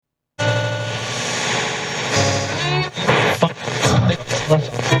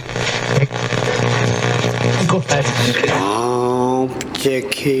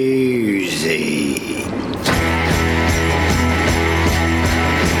Jacuzzi.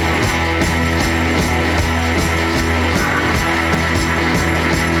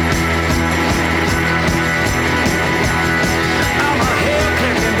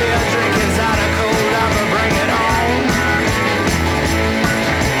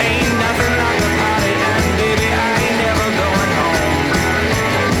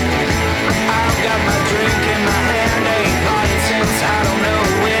 Drink in my hand, ain't parted since I don't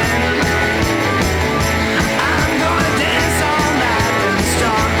know when.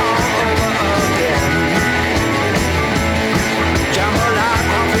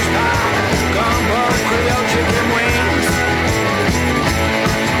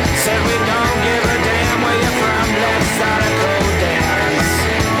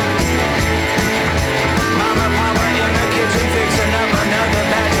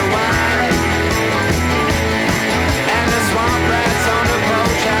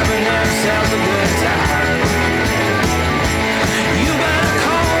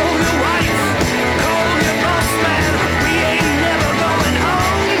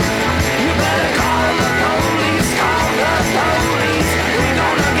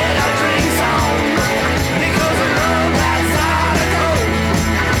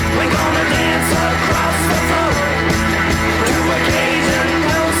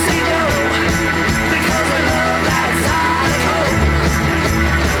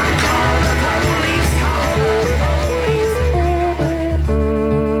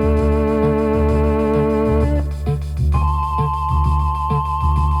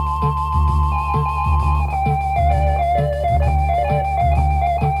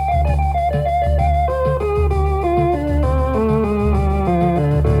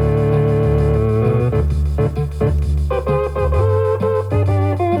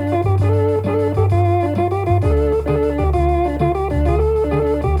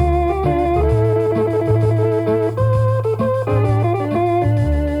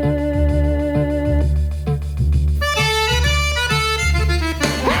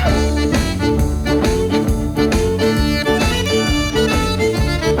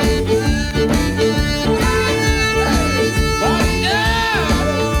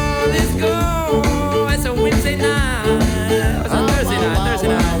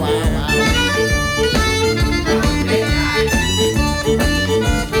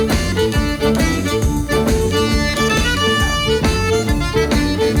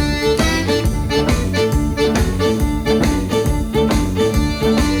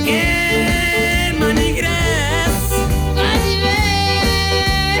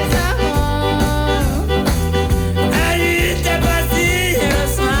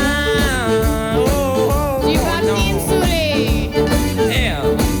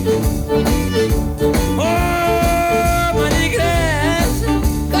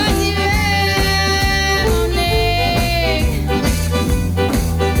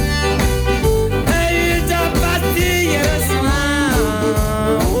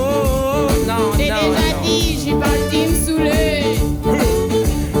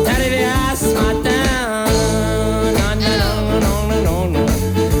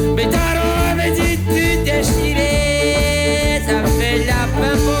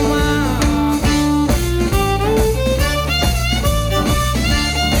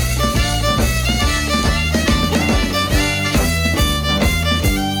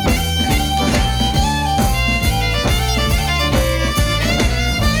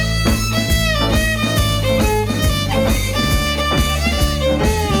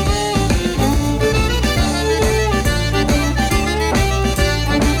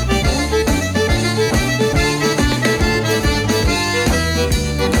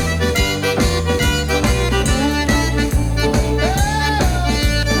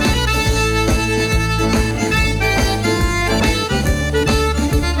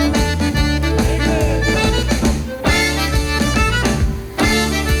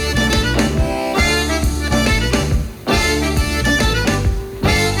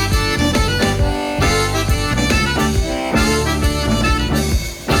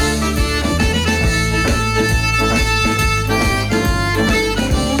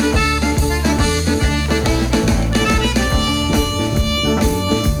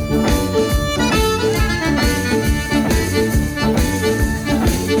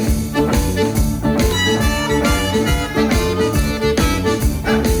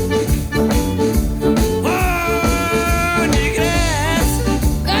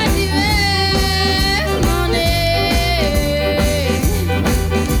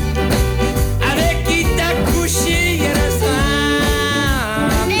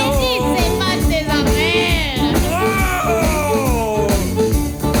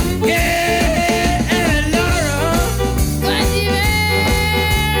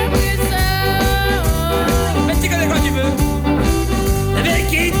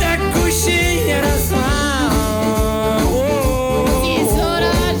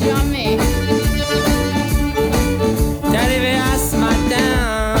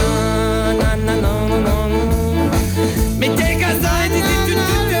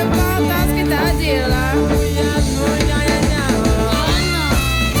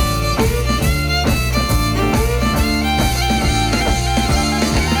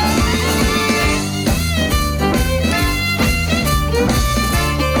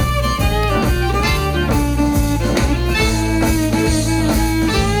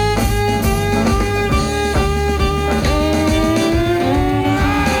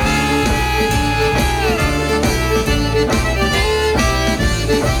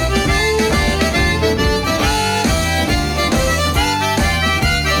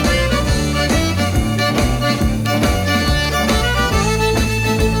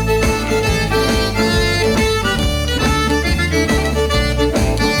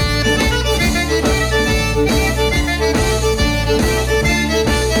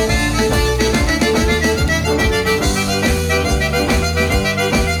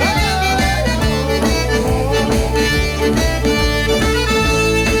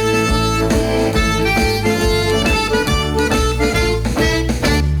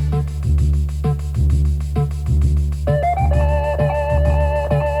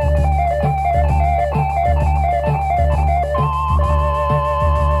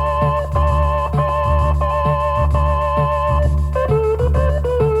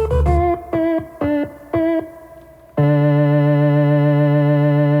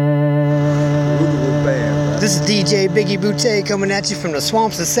 This is DJ Biggie Boutte coming at you from the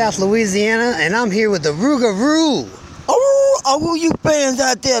swamps of South Louisiana, and I'm here with the Rougarou. Oh, you fans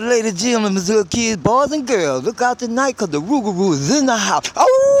out there, ladies, gentlemen, little kids, boys and girls, look out tonight because the Rougarou is in the house.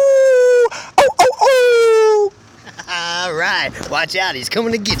 Oh! All right, watch out, he's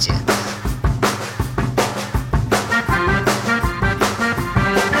coming to get you.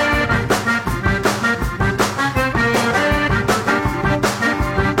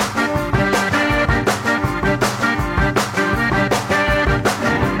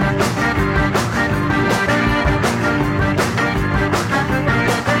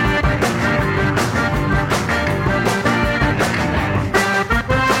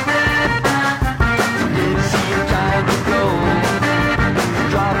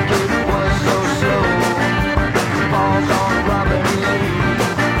 Drop it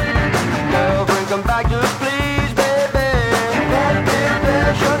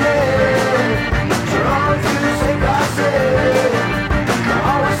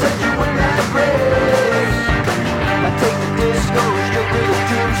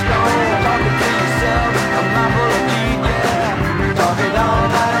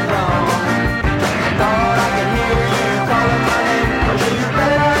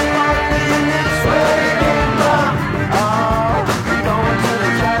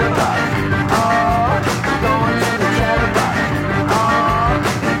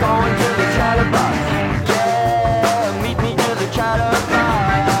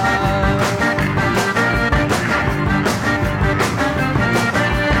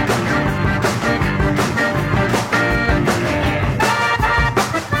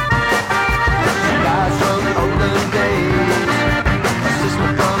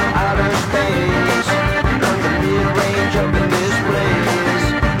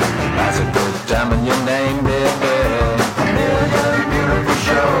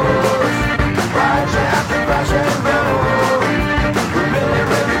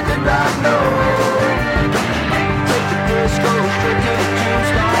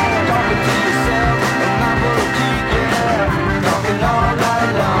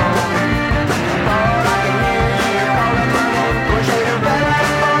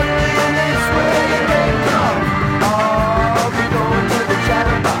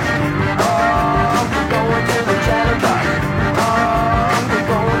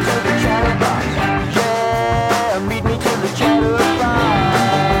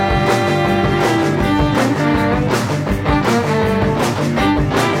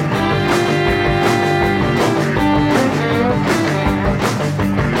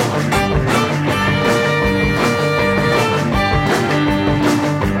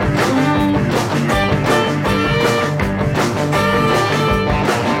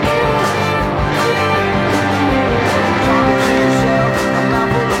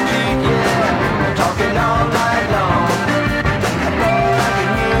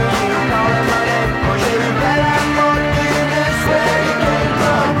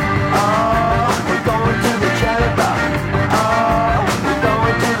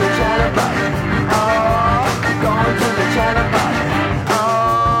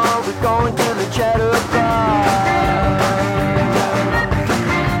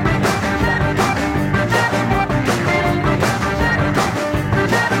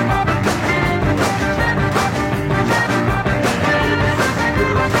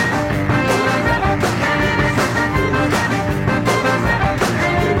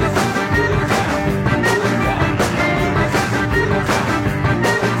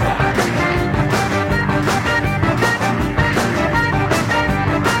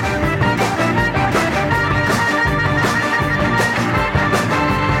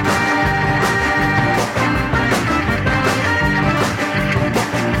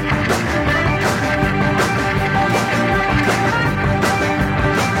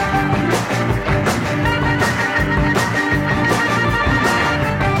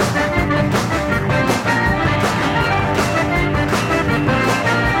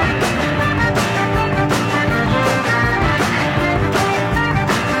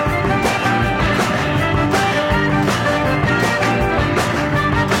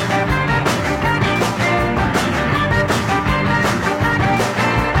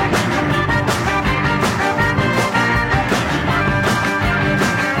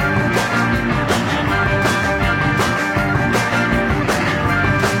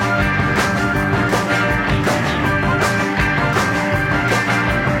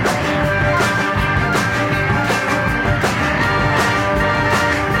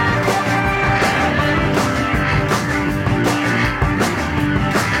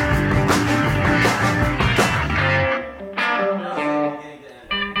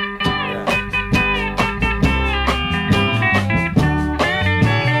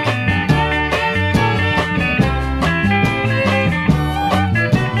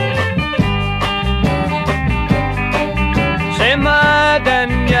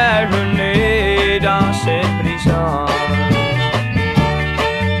dernière journée dans cette prison.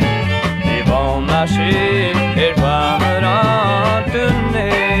 Ils vont marcher et je vais me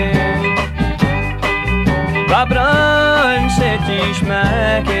retourner. Va prendre ce petit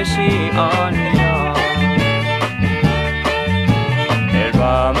chemin qui est si ennuyant. Elle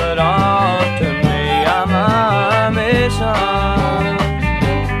va me retourner à ma maison.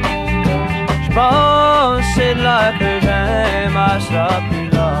 J'pense c'est là que j'aime, elle sera plus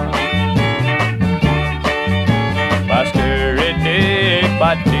là. Parce que j'étais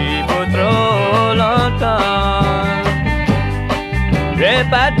parti pour trop longtemps. J'ai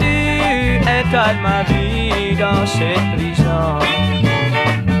perdu un tas de ma vie dans cette prison.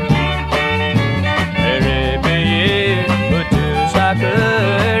 Et j'ai payé pour tout ça que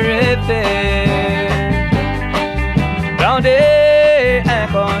j'ai fait. Rendez un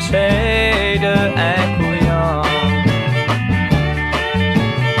conseil de un couillon.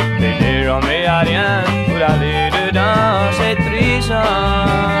 Et désormais y'a rien pour aller dedans cette prison.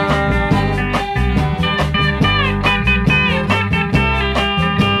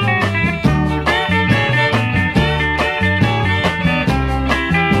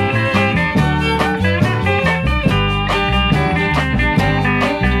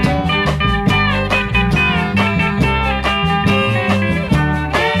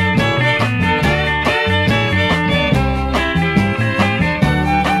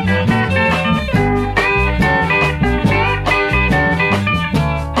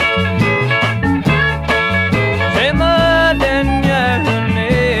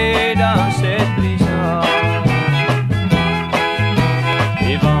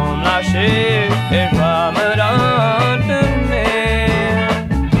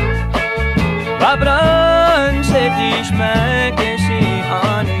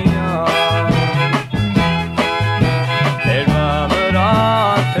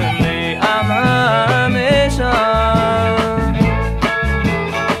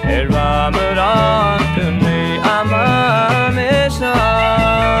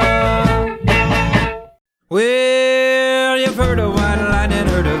 Well, you've heard of White Lightning,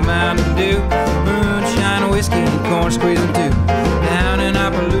 heard of Mountain Dew, moonshine, whiskey, and corn squeezing too. Down in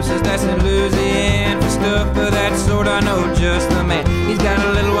Opelousas, that's in Louisiana. For stuff of that sort, I know just the man. He's got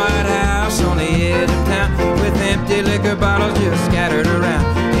a little white house on the edge of town with empty liquor bottles just scattered around.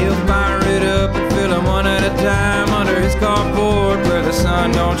 He'll fire it up and fill them one at a time under his carport where the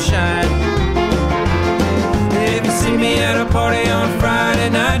sun don't shine. If you see me at a party on Friday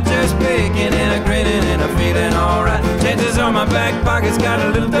night, just picking and a grinning and a feeling alright. Chances on my back pocket's got a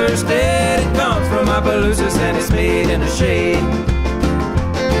little thirsty. It comes from Opelousas and it's made in the shade.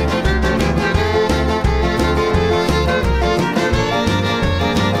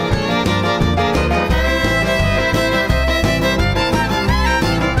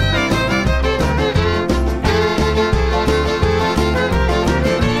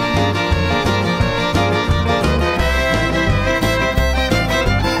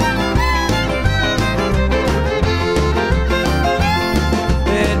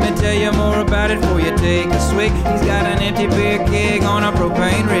 Before you take a swig, he's got an empty beer keg on a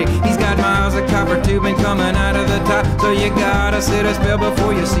propane rig. He's got miles of copper tubing coming out of the top, so you gotta sit a spell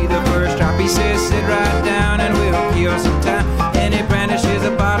before you see the first drop. He says sit right down and we'll kill some time, and he brandishes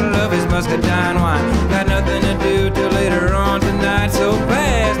a bottle of his muscadine wine. Got nothing to do till later on tonight, so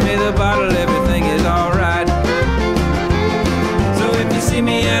pass me the bottle, everything is alright. So if you see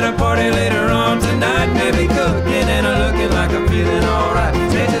me at a party later on tonight, maybe cooking and a looking like I'm feeling alright.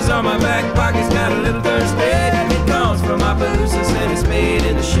 Changes on my back pocket's got a little thirsty. It comes from Opelousas and it's made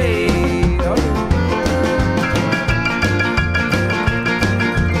in the shade. Oh.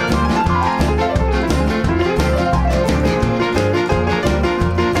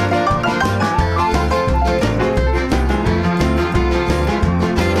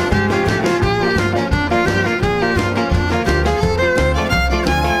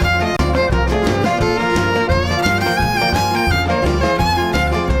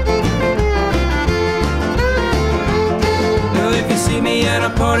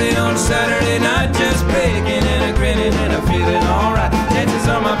 Party on Saturday night, just picking and a grinning and a feeling alright. Chances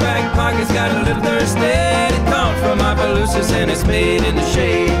on my back pocket's got a little thirsty. It comes from Opelousas and it's made in the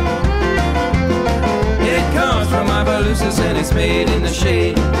shade. It comes from Opelousas and it's made in the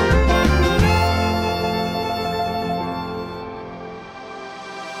shade.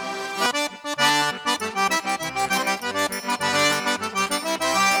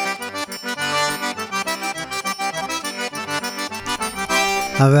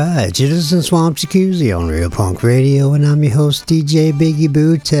 Alright, you listen to Swamp Jacuzzi on Real Punk Radio, and I'm your host, DJ Biggie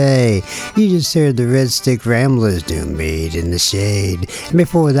Butte. You just heard the Red Stick Ramblers doing Made in the Shade. And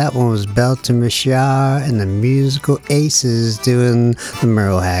before that one was Belton Richard and the Musical Aces doing the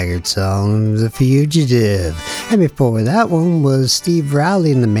Merle Haggard song, The Fugitive. And before that one was Steve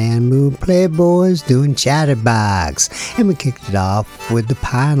Rowley and the Man Moon Playboys doing Chatterbox. And we kicked it off with the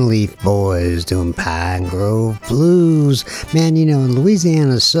Pine Leaf Boys doing Pine Grove Blues. Man, you know, in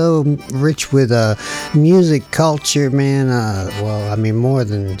Louisiana is so rich with music culture, man. Well, I mean, more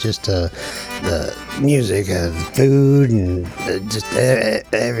than just the music, food, and just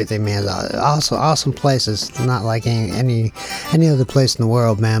everything, man. Awesome places. Not like any other place in the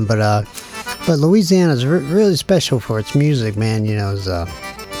world, man. But Louisiana is really special for its music, man. You know,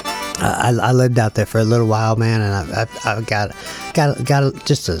 I lived out there for a little while, man, and I got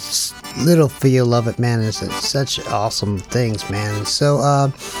just a little feel of it, man. It's such awesome things, man. So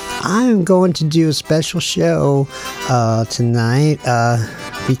I'm going to do a special show tonight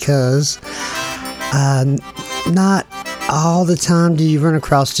because not all the time do you run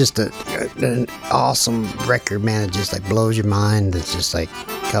across just an awesome record, man. It just like blows your mind. It just like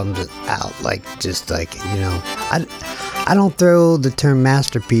comes out like just like, you know, I don't throw the term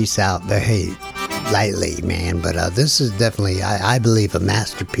masterpiece out there lightly, man, but this is definitely, I believe, a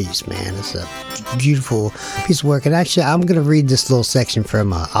masterpiece, man. It's a beautiful piece of work. And actually, I'm going to read this little section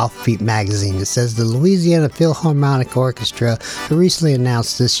from Offbeat magazine. It says the Louisiana Philharmonic Orchestra, who recently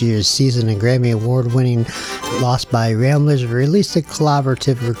announced this year's season and Grammy Award-winning Lost by Ramblers, released a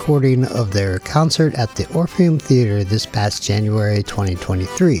collaborative recording of their concert at the Orpheum Theater this past January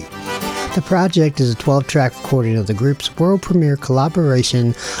 2023. The project is a 12-track recording of the group's world premiere collaboration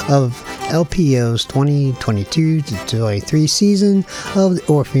of LPO's 2022-23 season of the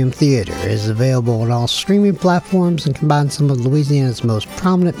Orpheum Theater. It is available on all streaming platforms and combines some of Louisiana's most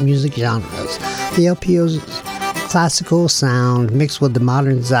prominent music genres. The LPO's classical sound mixed with the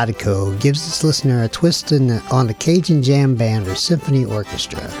modern zydeco gives its listener a twist on the Cajun jam band or symphony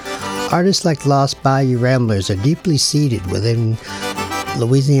orchestra. Artists like Lost Bayou Ramblers are deeply seated within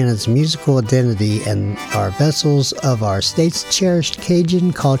Louisiana's musical identity and are vessels of our state's cherished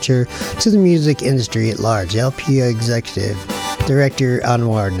Cajun culture to the music industry at large, LPO Executive Director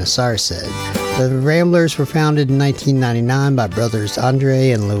Anwar Nassar said. The Ramblers were founded in 1999 by brothers Andre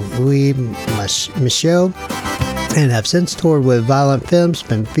and Louis Michaud and have since toured with Violent Femmes,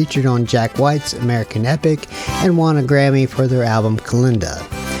 been featured on Jack White's American Epic, and won a Grammy for their album Kalinda.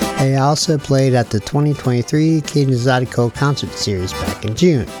 They also played at the 2023 Cajun Zydeco concert series back in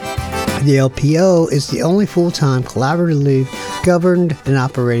June. The LPO is the only full-time collaboratively governed and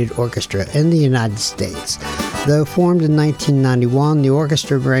operated orchestra in the United States. Though formed in 1991, the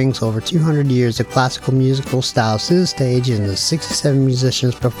orchestra brings over 200 years of classical musical styles to the stage, and the 67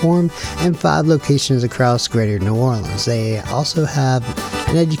 musicians perform in 5 locations across greater New Orleans. They also have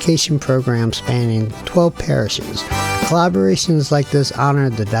an education program spanning 12 parishes. Collaborations like this honor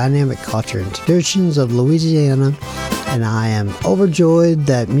the dynamic culture and traditions of Louisiana, and I am overjoyed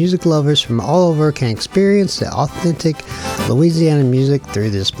that music lovers from all over can experience the authentic Louisiana music through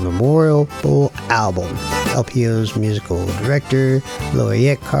this memorable album. LPO's musical director,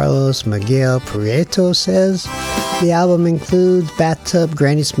 Laureate Carlos Miguel Prieto, says the album includes Bathtub,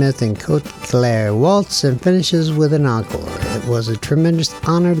 Granny Smith, and Cote Claire Waltz and finishes with an encore. It was a tremendous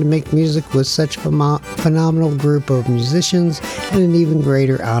honor to make music with such a phenomenal group of musicians, and an even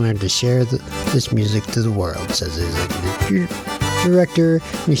greater honor to share this music to the world, says executive director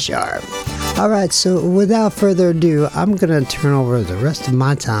Nishar. Alright, so without further ado, I'm going to turn over the rest of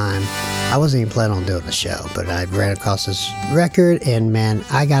my time. I wasn't even planning on doing the show, but I ran across this record, and man,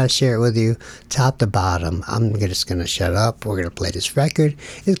 I gotta share it with you, top to bottom. I'm just gonna shut up. We're gonna play this record.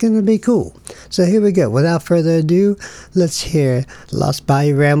 It's gonna be cool. So here we go. Without further ado, let's hear Lost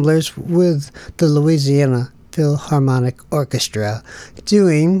Bayou Ramblers with the Louisiana Philharmonic Orchestra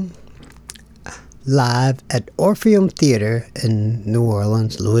doing live at Orpheum Theater in New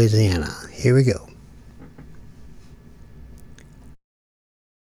Orleans, Louisiana. Here we go.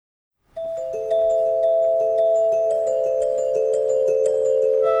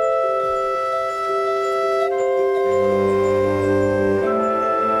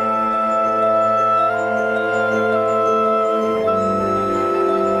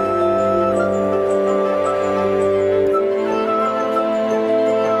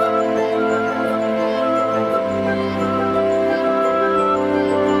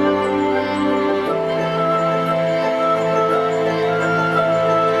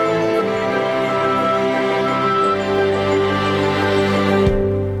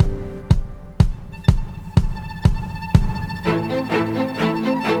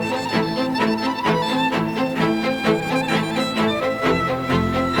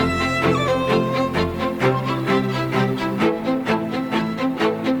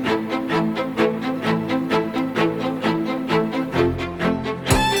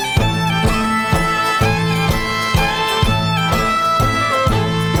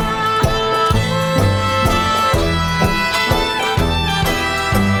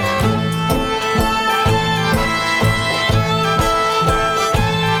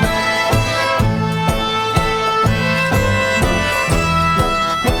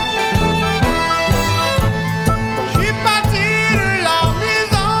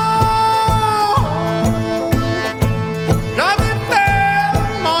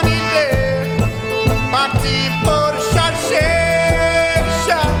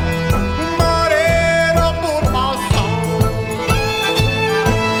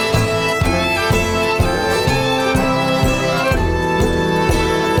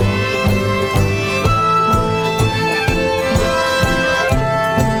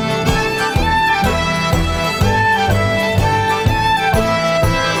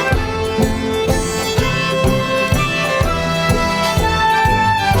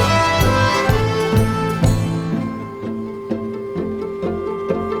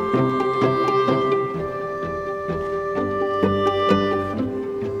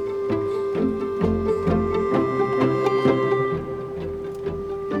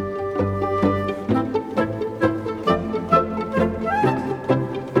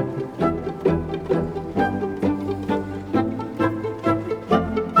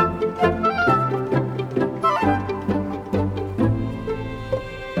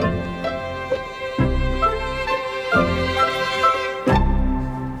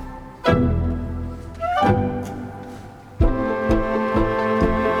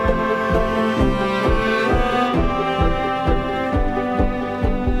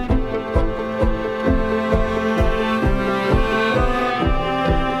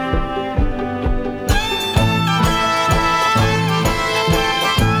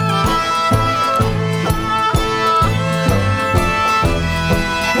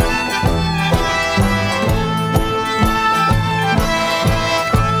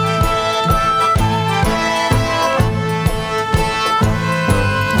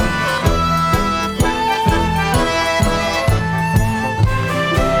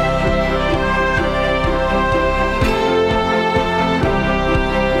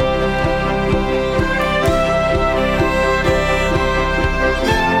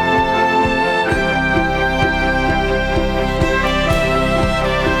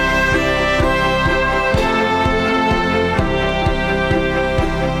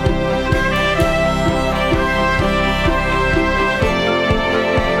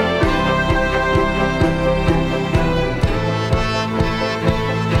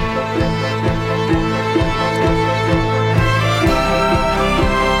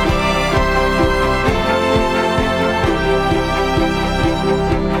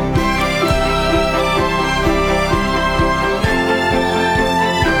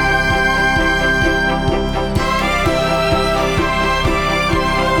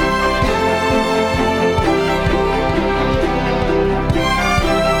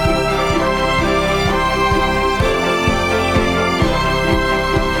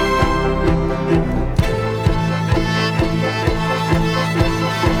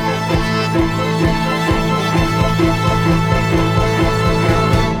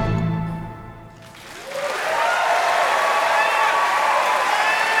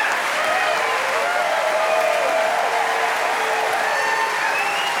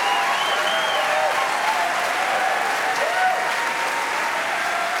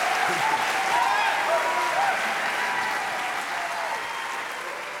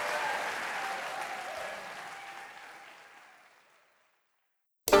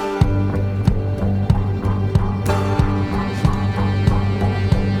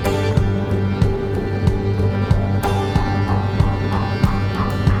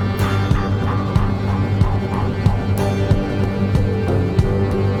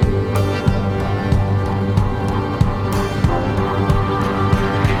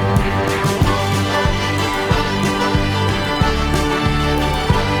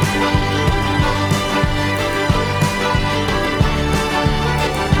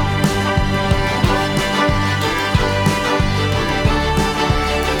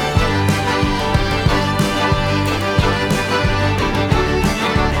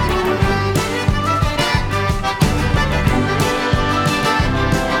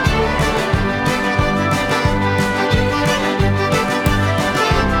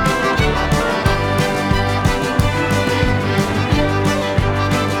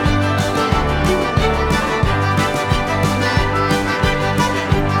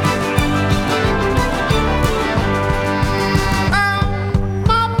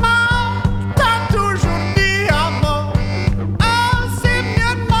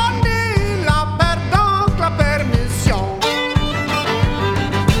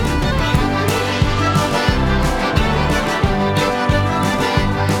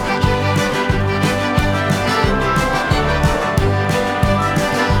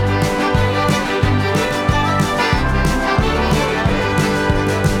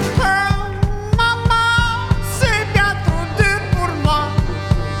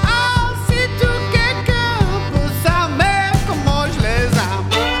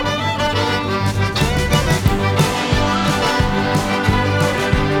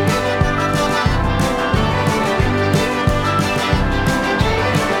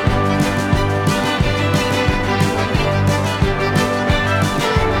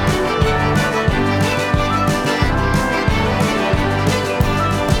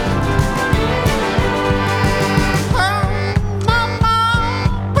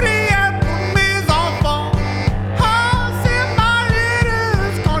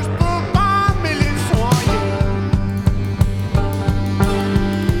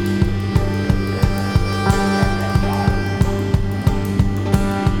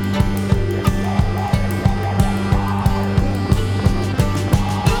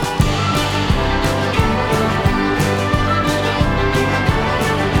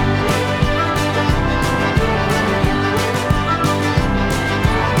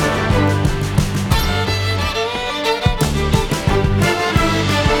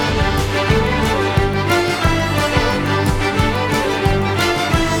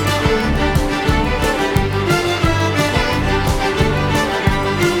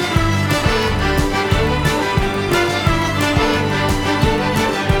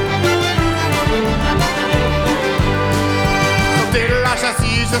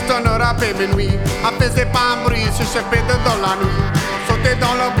 pe minuit. Apaisé par un bruit, se chapait dans la nuit. Sauter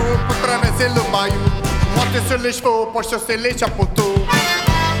dans la boue pour traverser le bayou. Monter sur les chevaux pour chausser les chapeauteaux.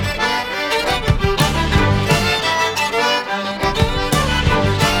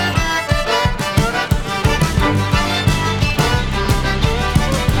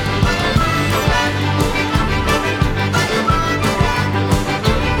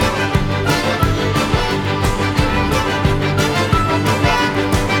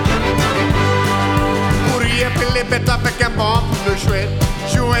 Avec un bon poulet chouette,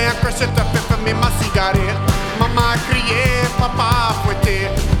 jouer un crochet, fait fumer ma cigarette. Maman a crié, papa a fouetté.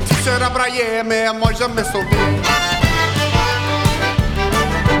 Tu seras braillé, mais moi je me sauvé.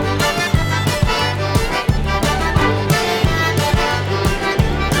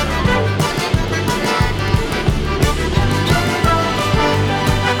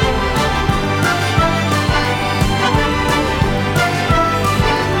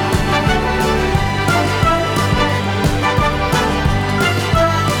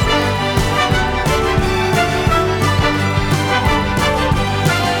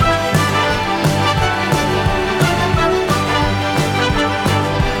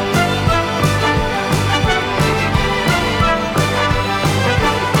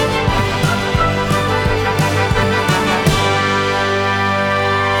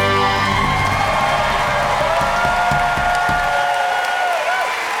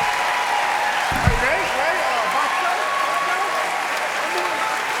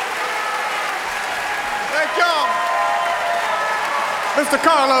 Mr.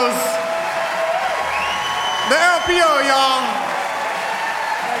 Carlos, the LPO, y'all.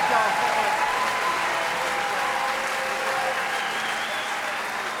 Thank y'all so much.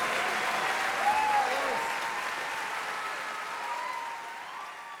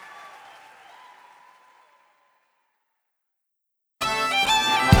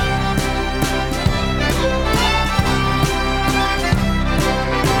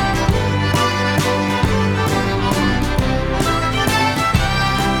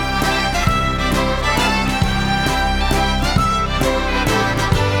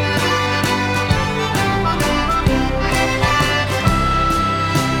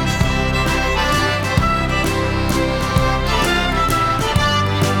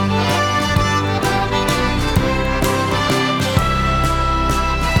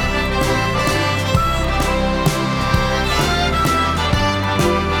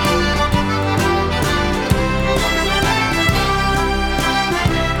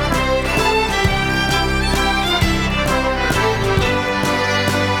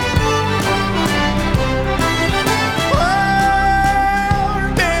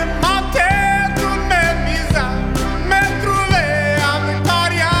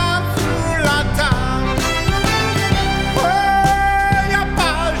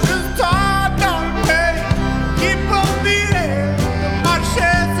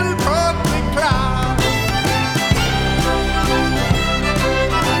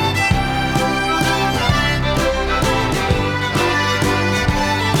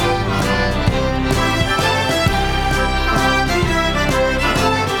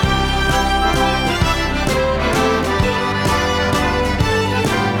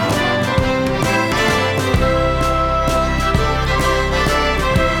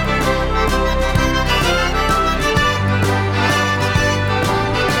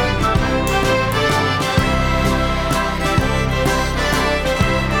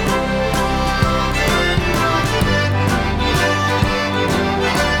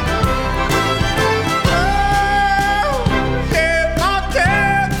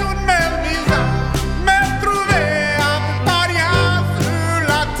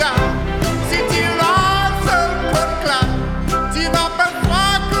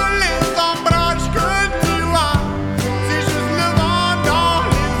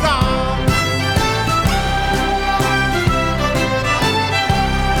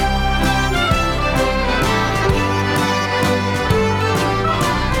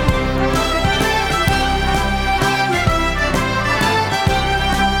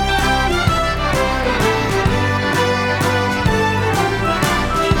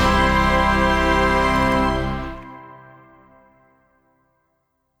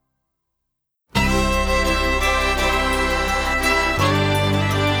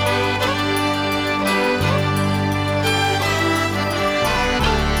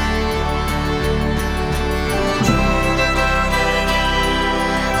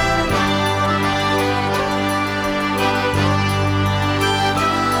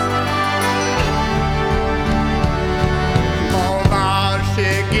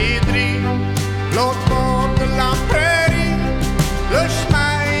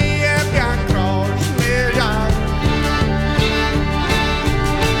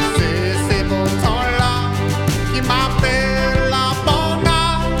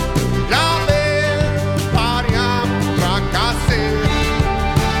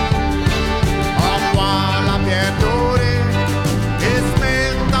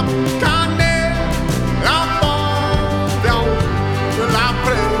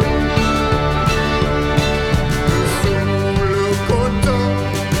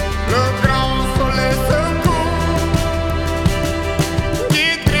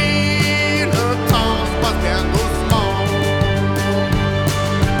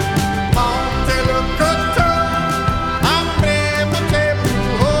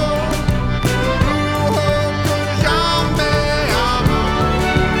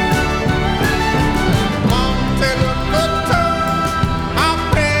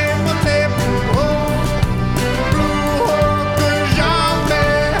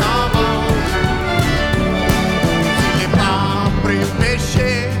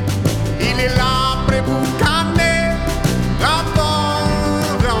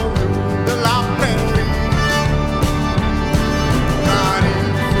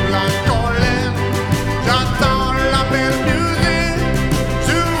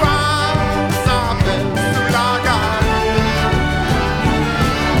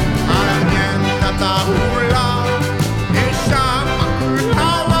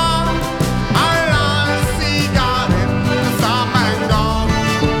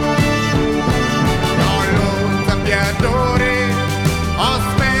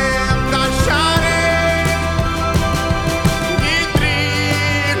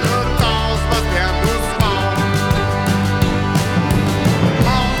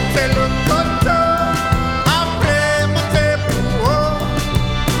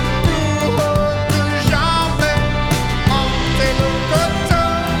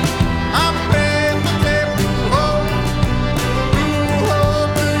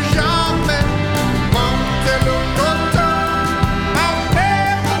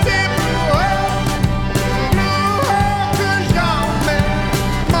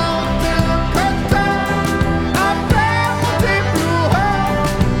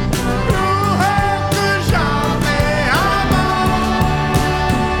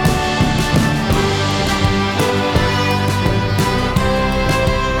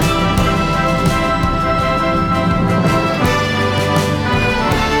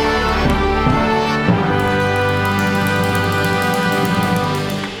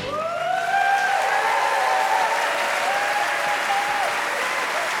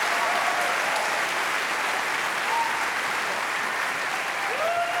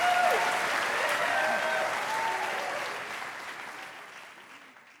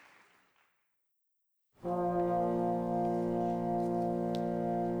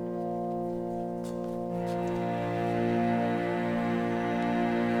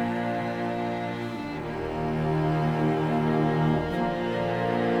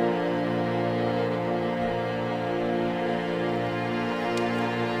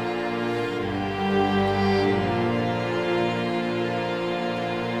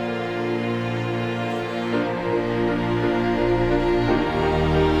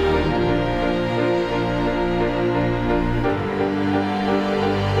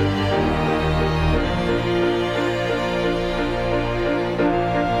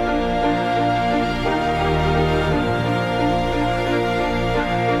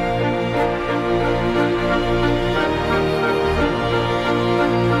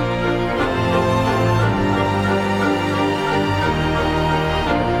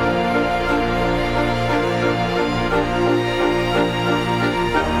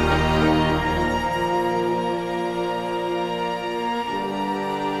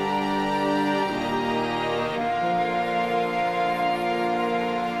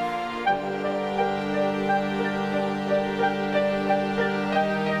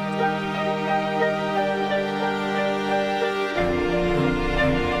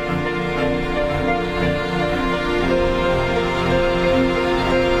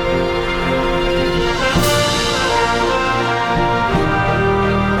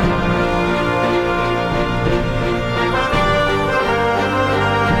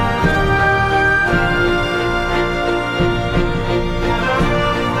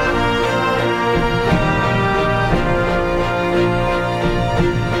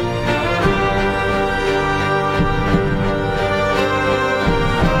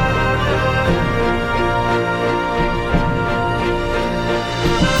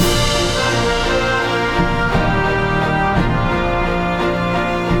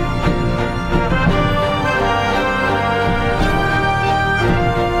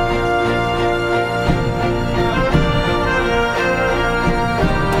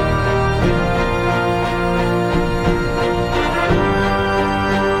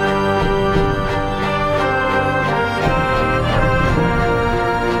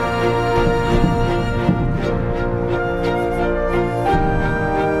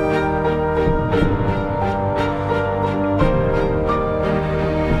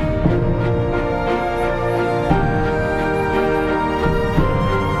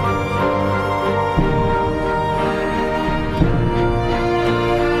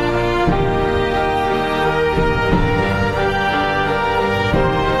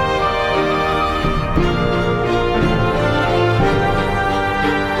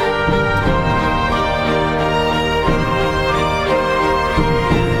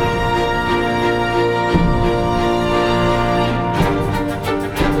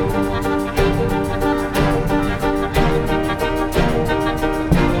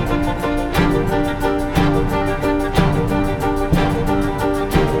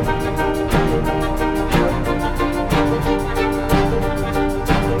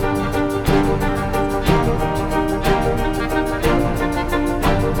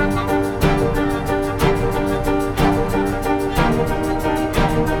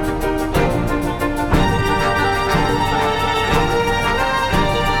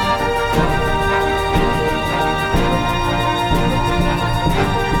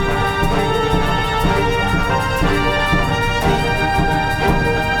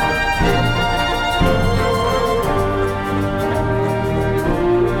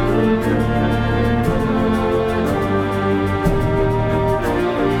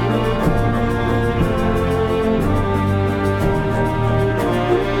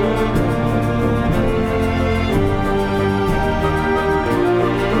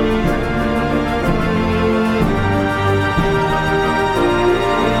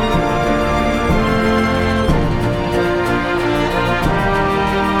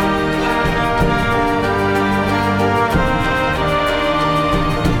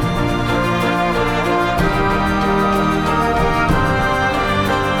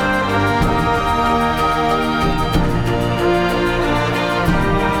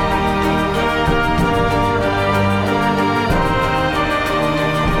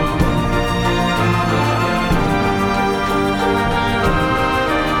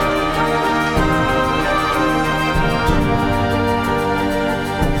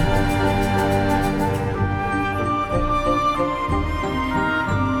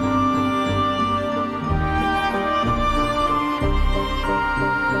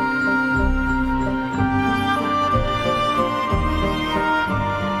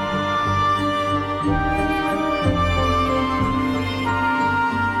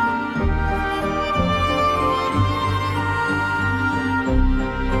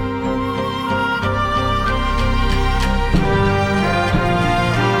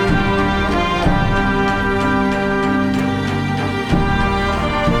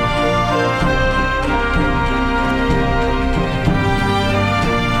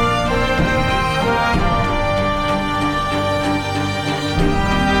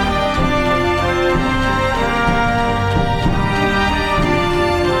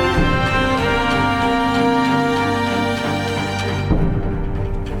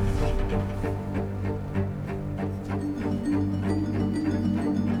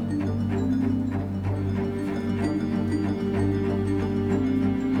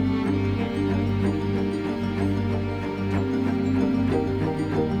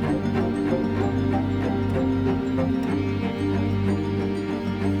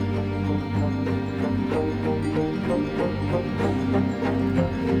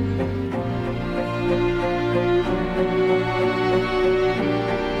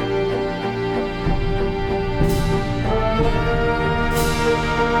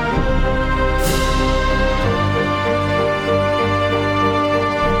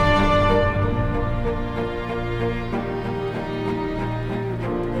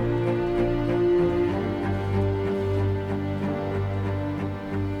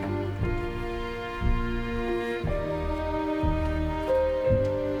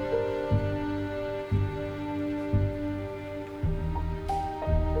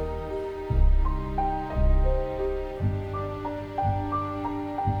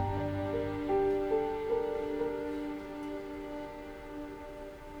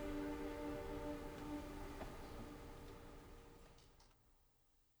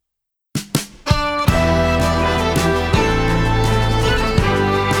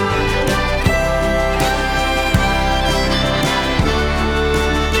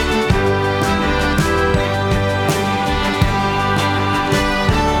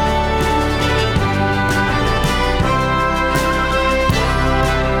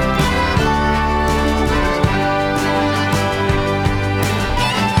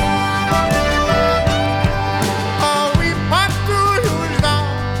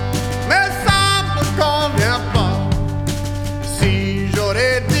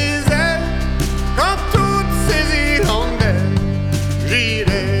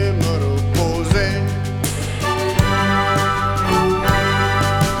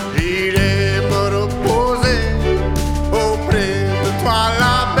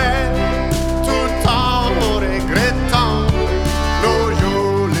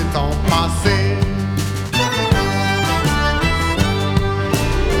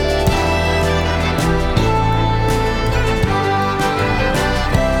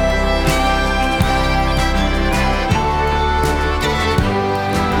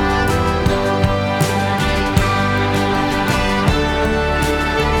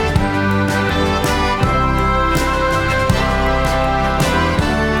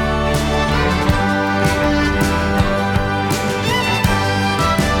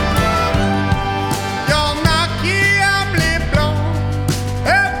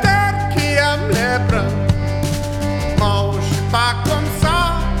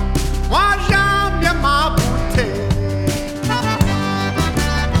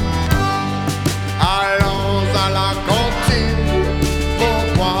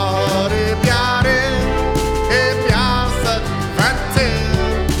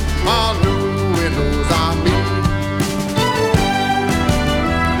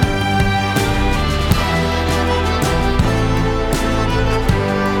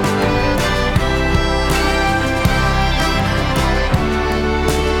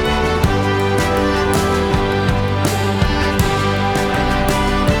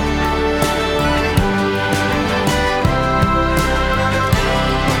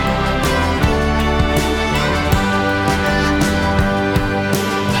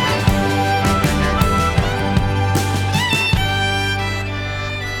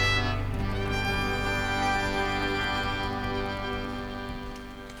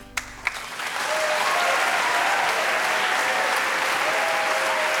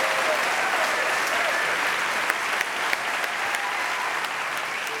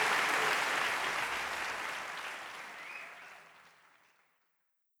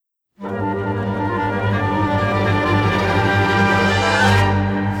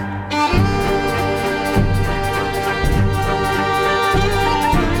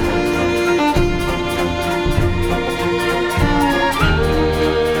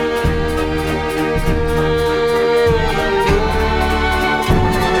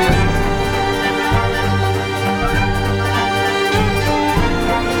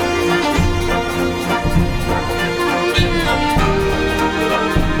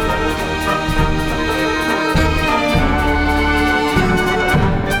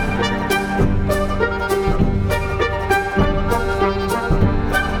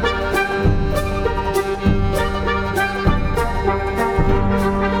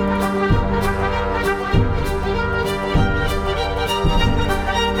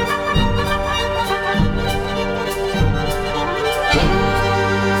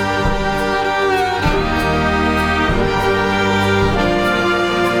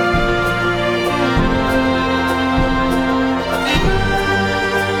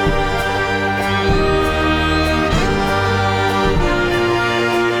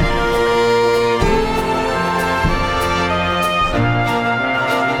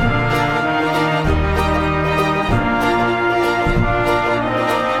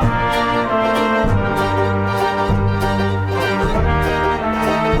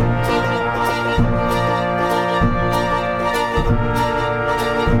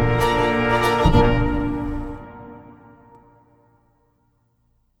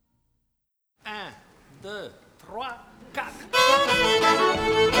 2, 3, 4.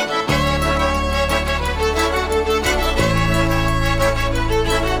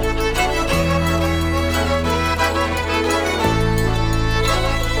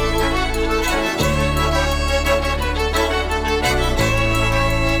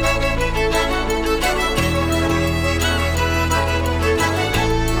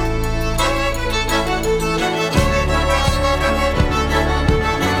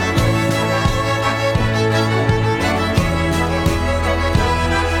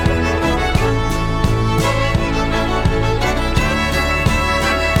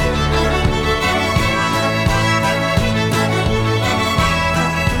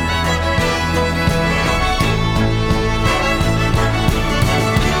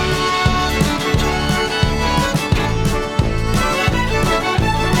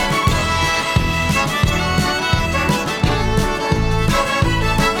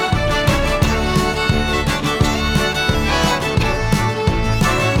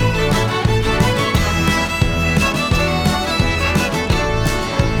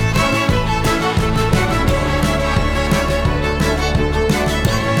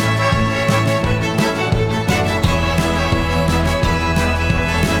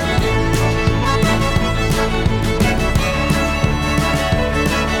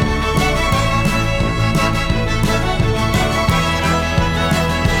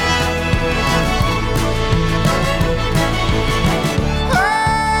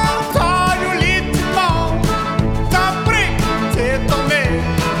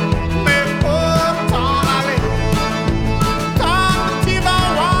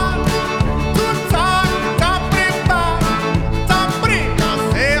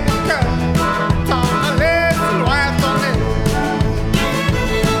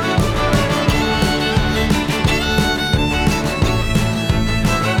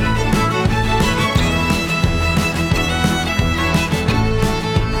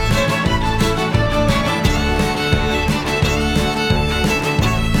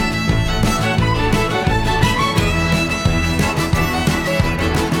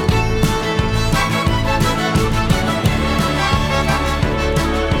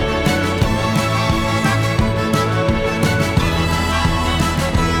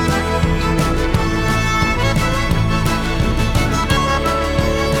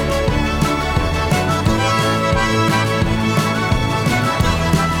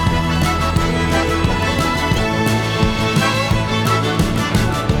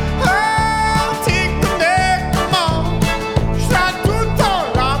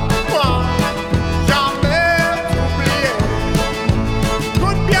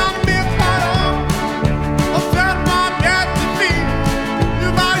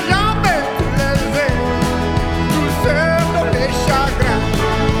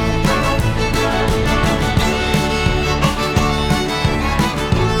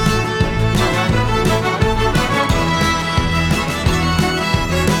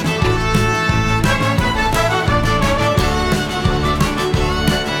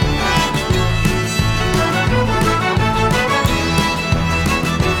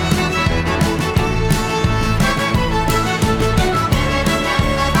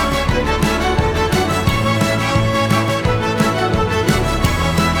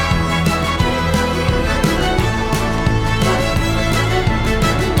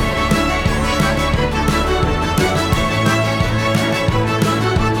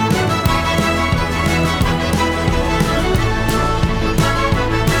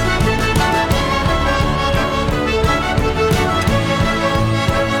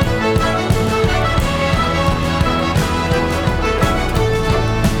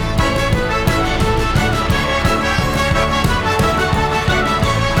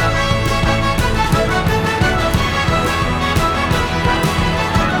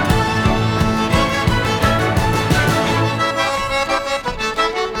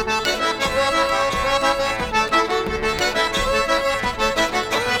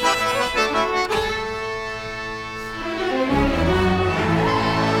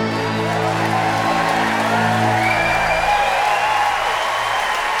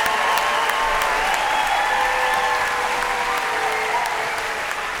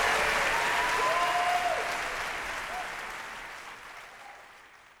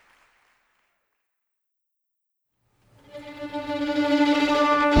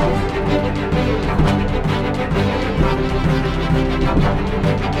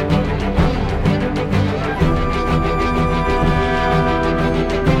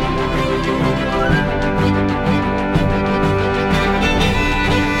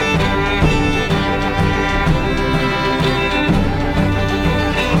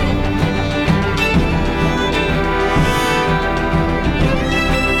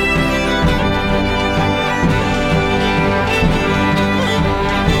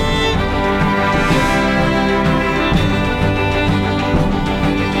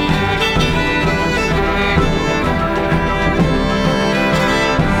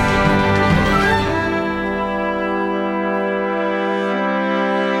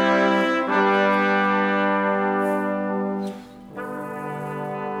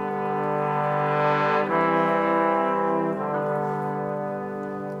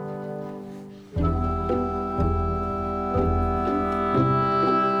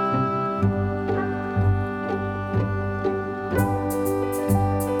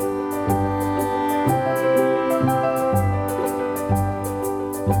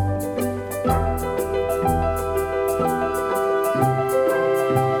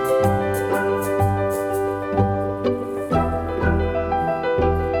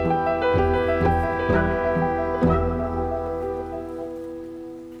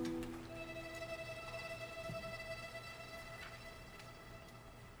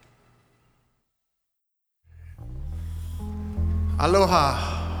 Aloha.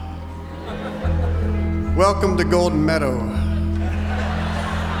 Welcome to Golden Meadow.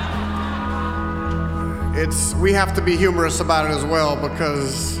 We have to be humorous about it as well,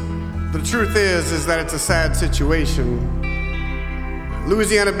 because the truth is that it's a sad situation.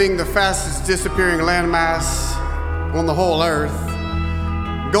 Louisiana being the fastest disappearing landmass on the whole earth,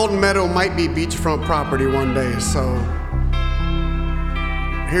 Golden Meadow might be beachfront property one day, so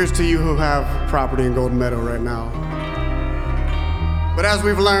here's to you who have property in Golden Meadow right now. But as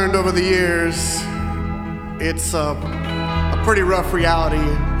we've learned over the years, it's a pretty rough reality.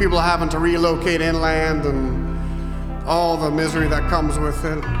 People having to relocate inland and all the misery that comes with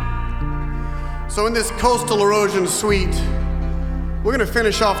it. So in this coastal erosion suite, we're gonna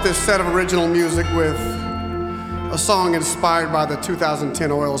finish off this set of original music with a song inspired by the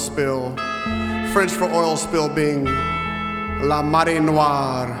 2010 oil spill. French for oil spill being La Marée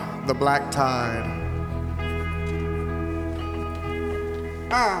Noire, the black tide.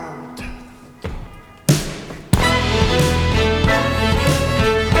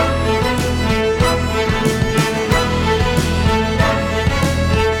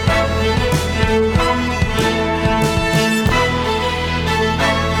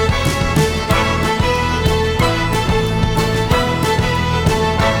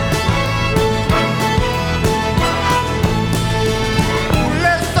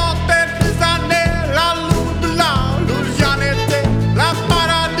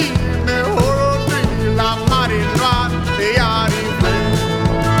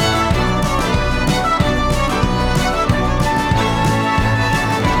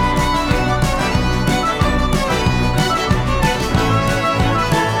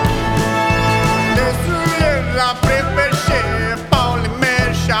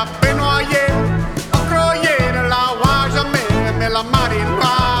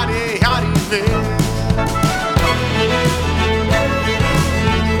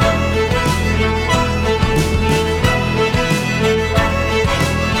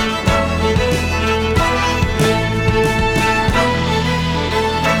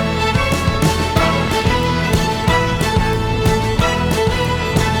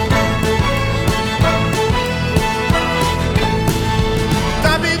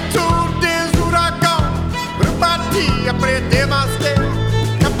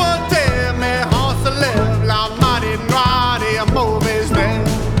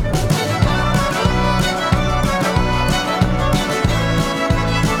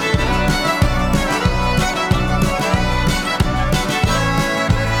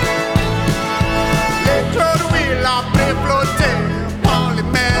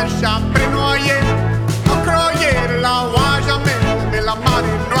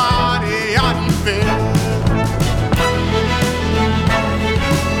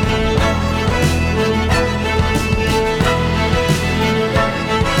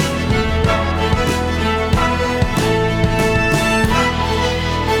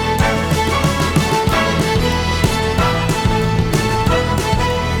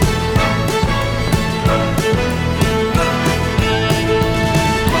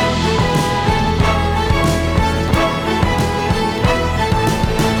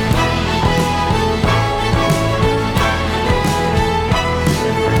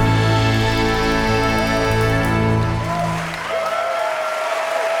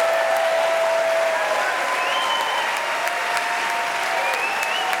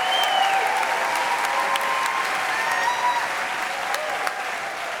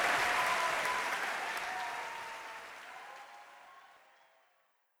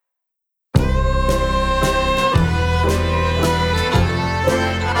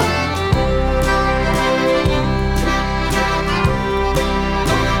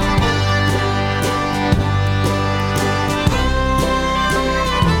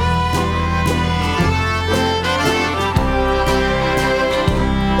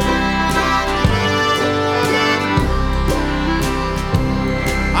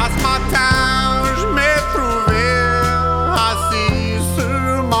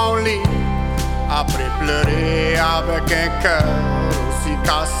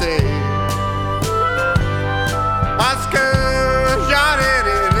 Parce que j'aurais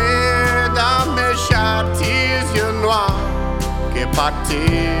rêvé dans mes châtilles yeux noirs qu'est parti,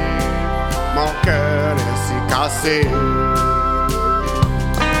 mon cœur est si cassé.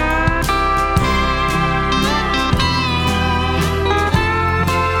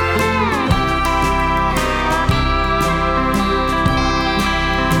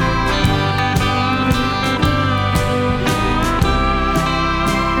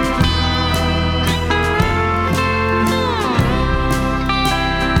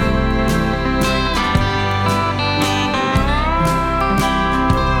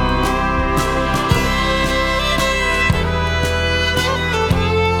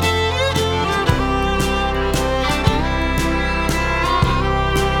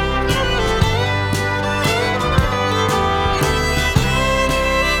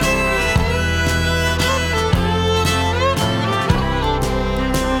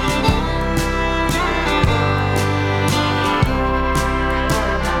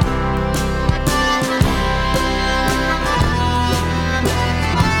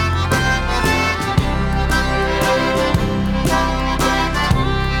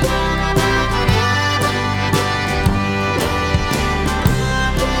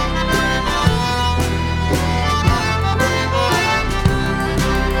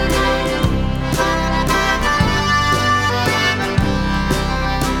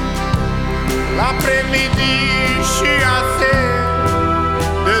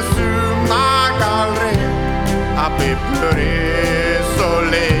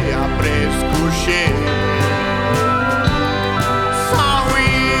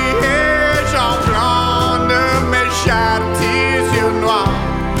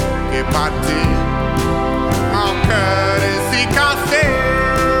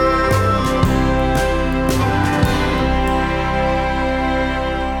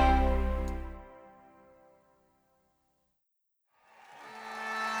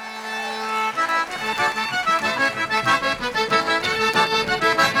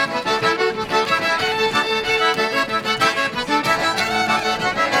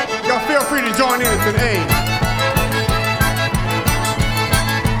 Section A.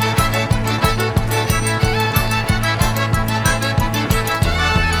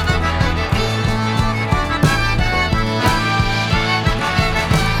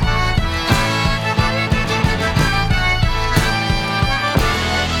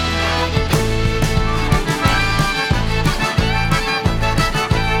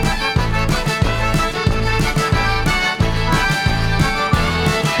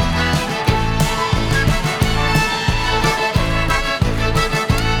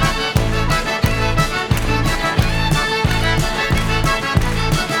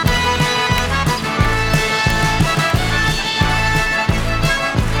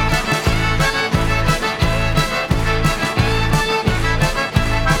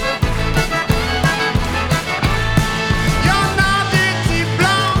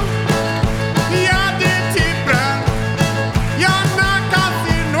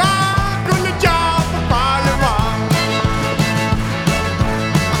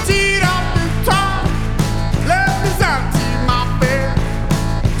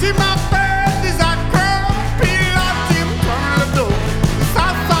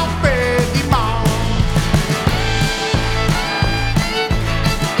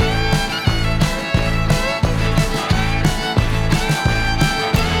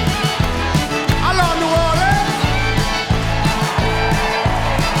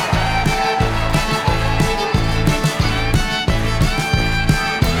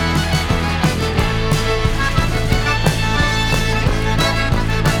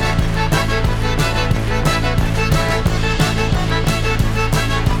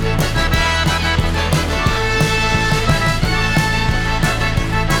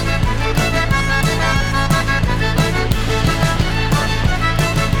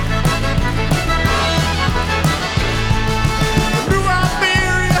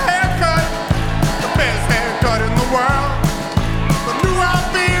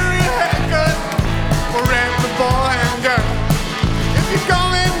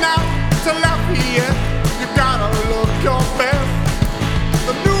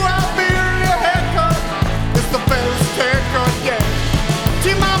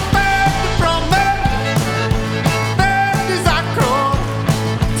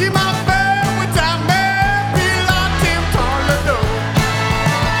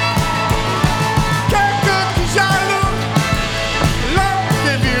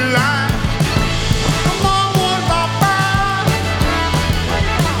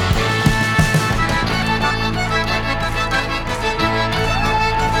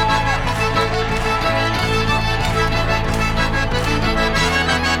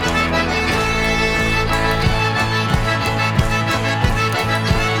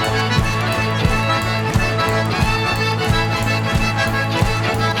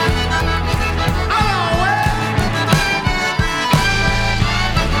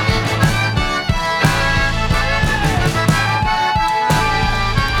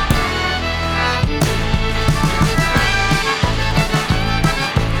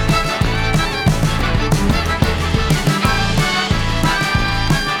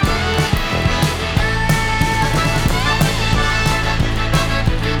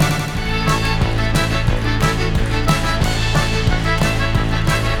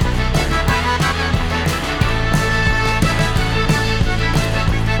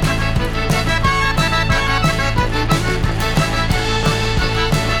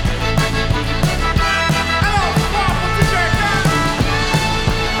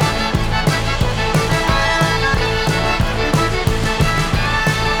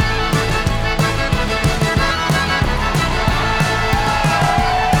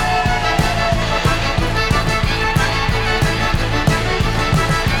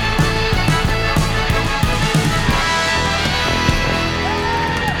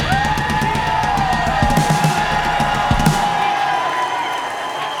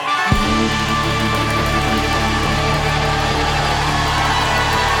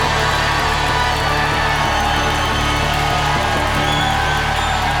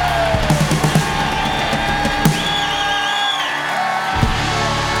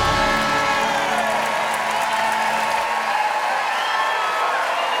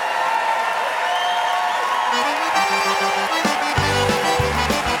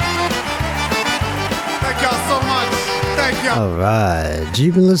 Alright,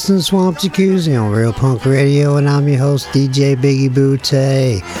 you've been listening to Swamp Jacuzzi on Real Punk Radio, and I'm your host, DJ Biggie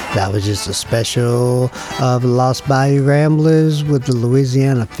Butte. That was just a special of Lost Bayou Ramblers with the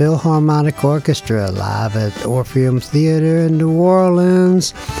Louisiana Philharmonic Orchestra live at Orpheum Theater in New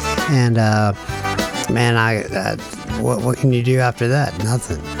Orleans. And, man, what can you do after that?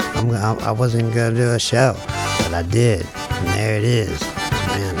 Nothing. I wasn't gonna do a show, but I did, and there it is.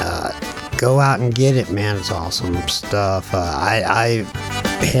 Man, go out and get it, man. It's awesome stuff. I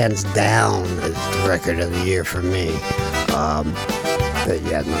hands down is the record of the year for me. But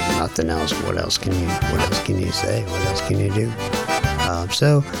yeah, nothing else. What else can you say? What else can you do?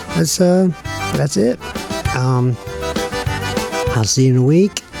 So that's it. I'll see you in a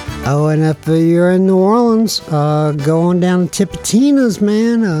week. Oh, and if you're in New Orleans, going down to Tipitina's,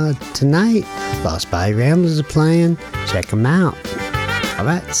 man, tonight, Lost Body Ramblers are playing. Check them out. All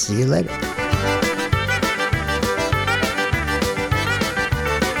right, see you later.